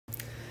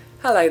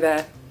Hello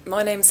there,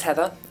 my name's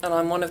Heather and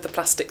I'm one of the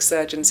plastic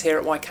surgeons here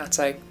at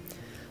Waikato.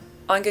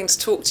 I'm going to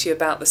talk to you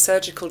about the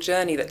surgical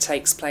journey that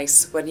takes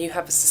place when you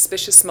have a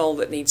suspicious mole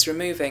that needs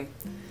removing,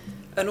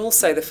 and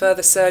also the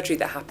further surgery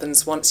that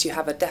happens once you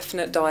have a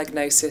definite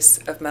diagnosis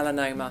of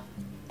melanoma.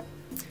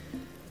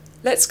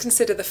 Let's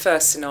consider the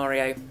first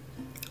scenario.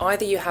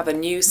 Either you have a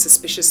new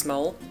suspicious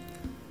mole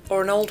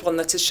or an old one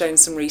that has shown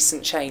some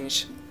recent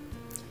change.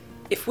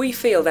 If we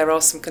feel there are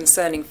some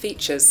concerning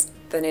features,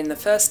 then in the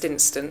first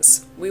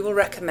instance we will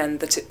recommend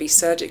that it be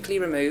surgically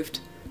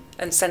removed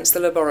and sent to the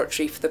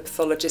laboratory for the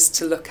pathologist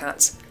to look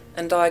at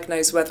and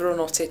diagnose whether or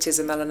not it is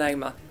a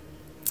melanoma.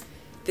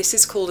 This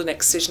is called an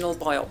excisional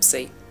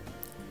biopsy.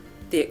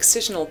 The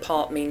excisional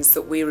part means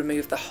that we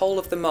remove the whole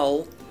of the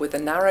mole with a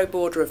narrow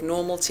border of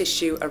normal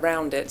tissue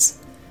around it,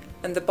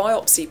 and the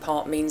biopsy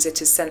part means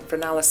it is sent for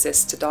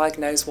analysis to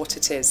diagnose what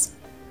it is.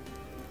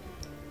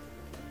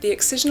 The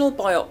excisional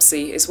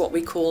biopsy is what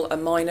we call a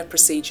minor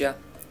procedure,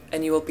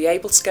 and you will be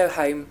able to go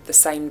home the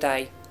same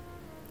day.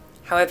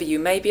 However, you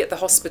may be at the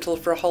hospital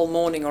for a whole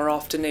morning or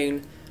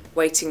afternoon,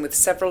 waiting with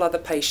several other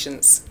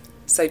patients,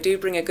 so do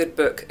bring a good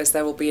book as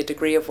there will be a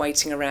degree of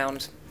waiting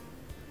around.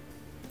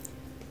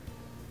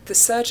 The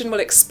surgeon will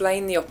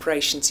explain the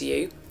operation to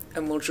you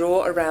and will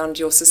draw around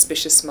your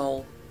suspicious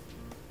mole.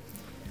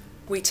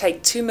 We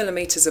take 2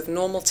 mm of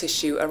normal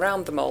tissue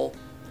around the mole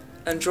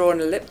and draw an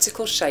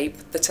elliptical shape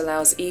that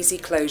allows easy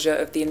closure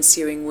of the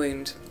ensuing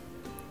wound.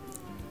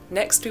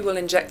 Next, we will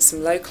inject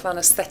some local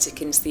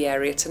anaesthetic into the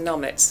area to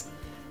numb it.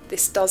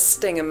 This does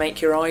sting and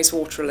make your eyes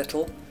water a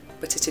little,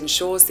 but it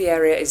ensures the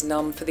area is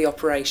numb for the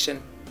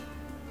operation.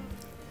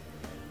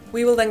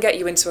 We will then get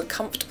you into a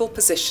comfortable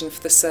position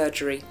for the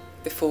surgery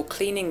before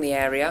cleaning the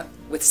area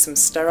with some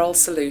sterile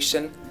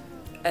solution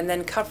and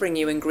then covering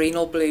you in green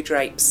or blue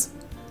drapes.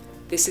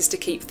 This is to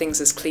keep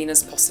things as clean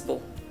as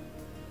possible.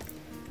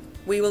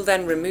 We will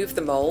then remove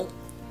the mole,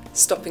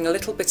 stopping a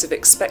little bit of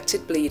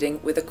expected bleeding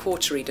with a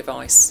cautery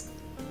device.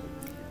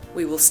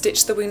 We will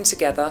stitch the wound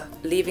together,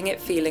 leaving it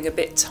feeling a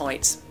bit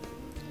tight.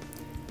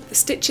 The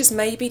stitches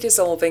may be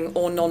dissolving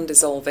or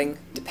non-dissolving,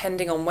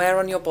 depending on where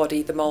on your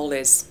body the mole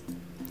is.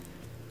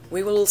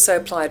 We will also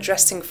apply a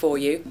dressing for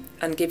you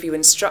and give you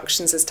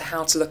instructions as to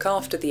how to look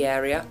after the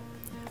area,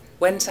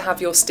 when to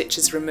have your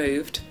stitches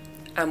removed,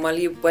 and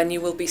when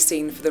you will be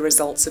seen for the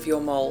results of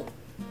your mole.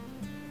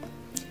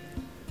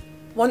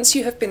 Once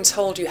you have been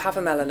told you have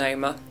a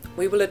melanoma,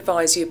 we will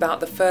advise you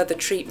about the further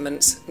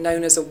treatment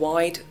known as a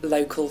wide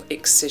local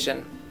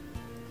excision.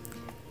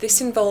 This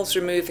involves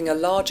removing a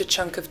larger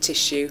chunk of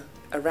tissue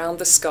around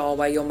the scar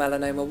where your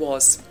melanoma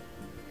was.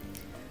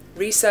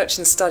 Research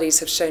and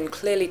studies have shown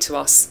clearly to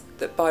us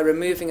that by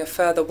removing a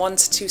further 1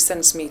 to 2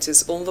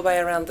 centimetres all the way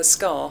around the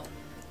scar,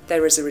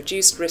 there is a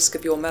reduced risk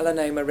of your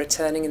melanoma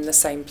returning in the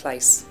same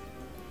place.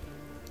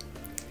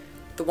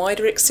 The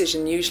wider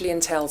excision usually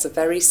entails a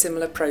very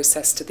similar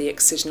process to the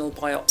excisional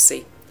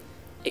biopsy,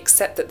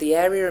 except that the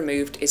area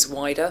removed is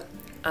wider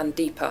and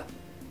deeper.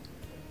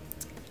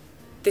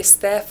 This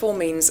therefore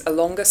means a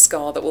longer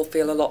scar that will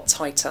feel a lot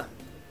tighter.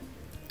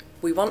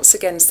 We once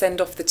again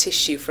send off the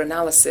tissue for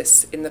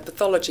analysis in the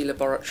pathology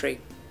laboratory.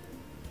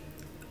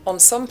 On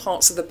some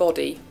parts of the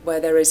body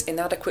where there is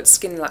inadequate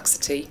skin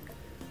laxity,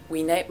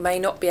 we may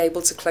not be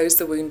able to close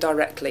the wound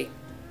directly.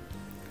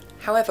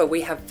 However,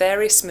 we have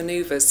various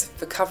manoeuvres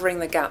for covering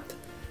the gap,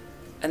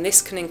 and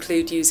this can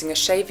include using a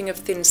shaving of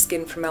thin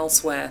skin from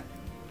elsewhere.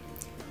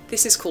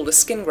 This is called a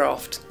skin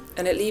graft,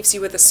 and it leaves you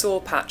with a sore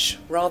patch,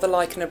 rather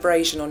like an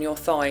abrasion on your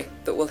thigh,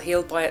 that will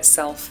heal by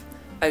itself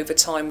over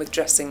time with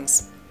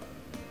dressings.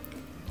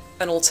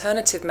 An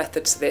alternative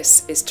method to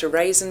this is to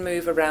raise and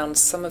move around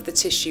some of the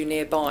tissue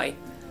nearby,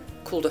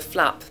 called a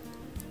flap,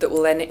 that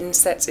will then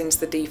inset into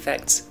the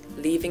defect,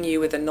 leaving you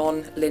with a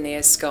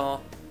non-linear scar.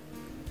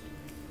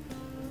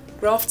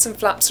 Grafts and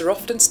flaps are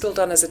often still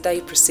done as a day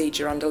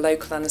procedure under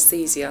local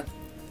anaesthesia,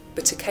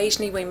 but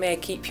occasionally we may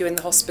keep you in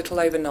the hospital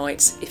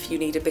overnight if you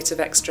need a bit of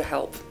extra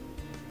help.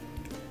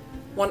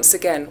 Once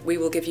again, we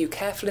will give you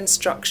careful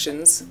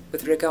instructions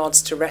with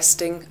regards to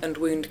resting and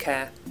wound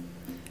care,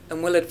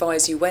 and will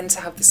advise you when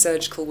to have the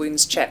surgical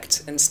wounds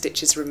checked and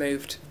stitches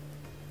removed.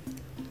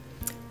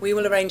 We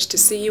will arrange to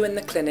see you in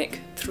the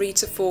clinic 3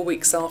 to 4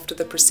 weeks after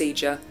the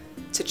procedure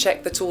to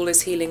check that all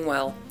is healing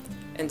well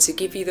and to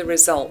give you the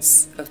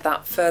results of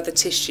that further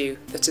tissue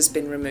that has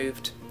been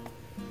removed.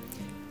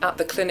 At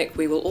the clinic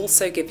we will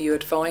also give you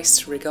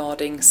advice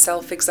regarding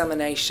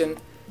self-examination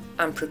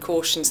and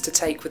precautions to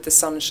take with the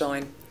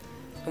sunshine,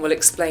 and will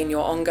explain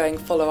your ongoing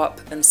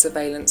follow-up and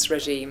surveillance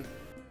regime.